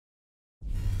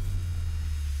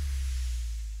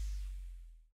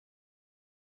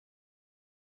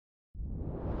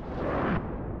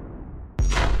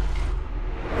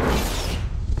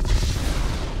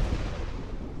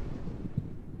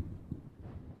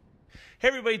Hey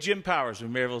everybody, Jim Powers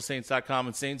from MaryvilleSaints.com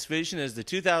and Saints Vision as the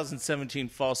 2017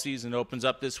 fall season opens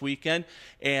up this weekend.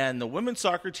 And the women's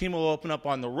soccer team will open up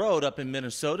on the road up in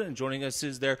Minnesota. And joining us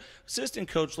is their assistant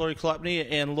coach, Lori Chalupny.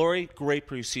 And Lori, great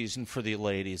preseason for the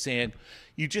ladies. And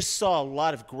you just saw a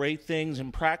lot of great things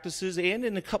in practices and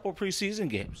in a couple preseason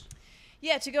games.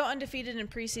 Yeah, to go undefeated in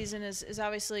preseason is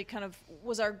obviously kind of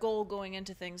was our goal going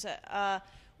into things.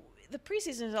 The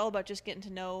preseason is all about just getting to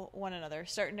know one another,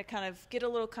 starting to kind of get a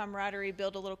little camaraderie,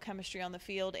 build a little chemistry on the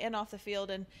field and off the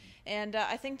field, and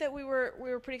I think that we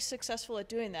were pretty successful at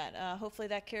doing that. Hopefully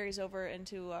that carries over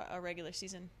into a regular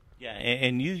season. Yeah,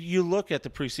 and you look at the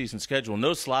preseason schedule,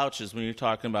 no slouches when you're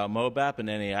talking about MOBAP and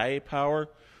NAIA Power,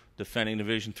 defending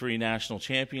Division III national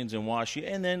champions in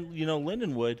Washington, and then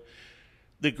Lindenwood.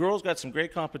 The girls got some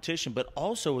great competition, but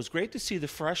also it was great to see the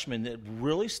freshmen that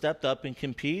really stepped up and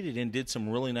competed and did some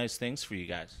really nice things for you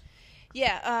guys.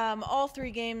 Yeah, all three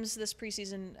games this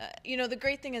preseason. The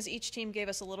great thing is each team gave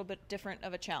us a little bit different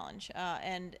of a challenge,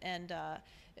 and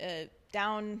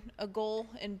down a goal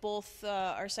in both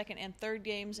our second and third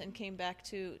games, and came back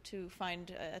to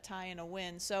find a tie and a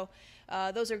win. So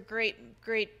those are great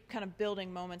kind of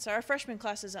building moments. Our freshman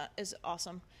class is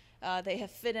awesome. They have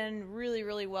fit in really,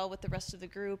 really well with the rest of the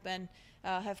group and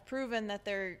have proven that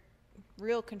they're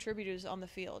real contributors on the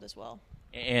field as well.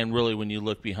 And really, when you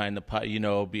look behind the pipe,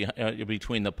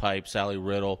 between the pipes, Sally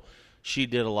Riddle, she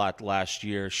did a lot last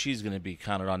year. She's going to be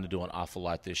counted on to do an awful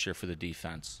lot this year for the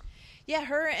defense. Yeah,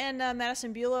 her and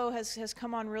Madison Bulow has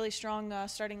come on really strong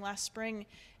starting last spring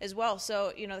as well.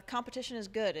 So, the competition is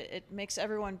good. It makes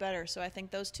everyone better. So I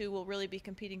think those two will really be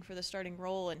competing for the starting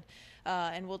role,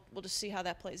 and we'll just see how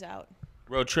that plays out.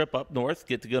 Road trip up north,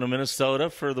 get to go to Minnesota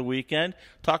for the weekend.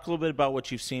 Talk a little bit about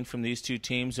what you've seen from these two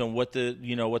teams and what the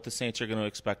Saints are going to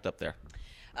expect up there.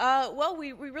 Well,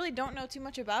 we really don't know too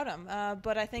much about them,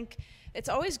 but I think it's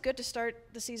always good to start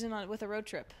the season with a road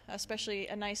trip, especially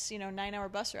a nice 9-hour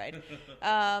bus ride.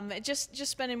 Just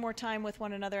spending more time with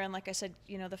one another, and like I said,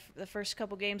 the first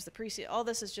couple games, the preseason, all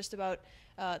this is just about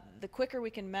the quicker we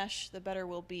can mesh, the better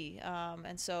we'll be.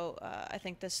 And so I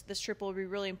think this trip will be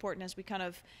really important as we kind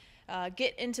of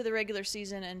get into the regular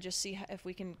season and just see if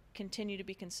we can continue to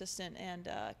be consistent and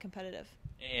competitive.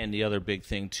 And the other big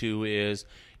thing, too, is,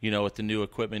 with the new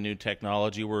equipment, new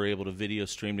technology, we're able to video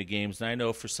stream the games. And I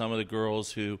know for some of the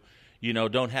girls who,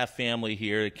 don't have family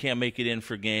here, can't make it in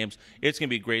for games, it's going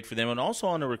to be great for them. And also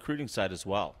on the recruiting side as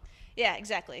well. Yeah,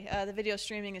 exactly. The video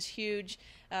streaming is huge.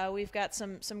 We've got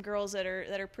some girls that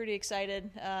are pretty excited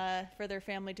for their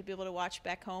family to be able to watch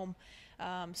back home.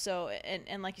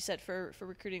 And like you said, for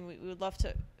recruiting, we would love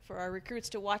for our recruits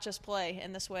to watch us play,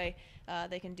 and this way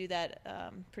they can do that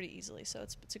pretty easily. So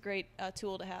it's a great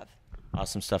tool to have.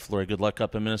 Awesome stuff, Lori. Good luck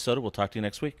up in Minnesota. We'll talk to you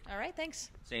next week. All right, thanks.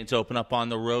 Saints open up on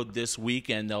the road this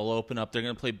weekend. They're going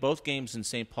to play both games in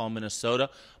St. Paul, Minnesota.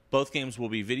 Both games will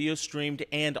be video streamed,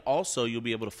 and also you'll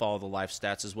be able to follow the live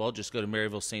stats as well. Just go to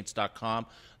MaryvilleSaints.com,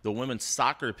 the women's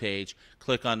soccer page,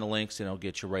 click on the links, and it'll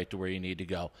get you right to where you need to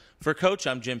go. For Coach,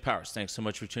 I'm Jim Powers. Thanks so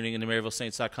much for tuning in to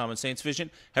MaryvilleSaints.com and Saints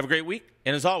Vision. Have a great week,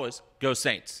 and as always, go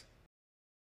Saints.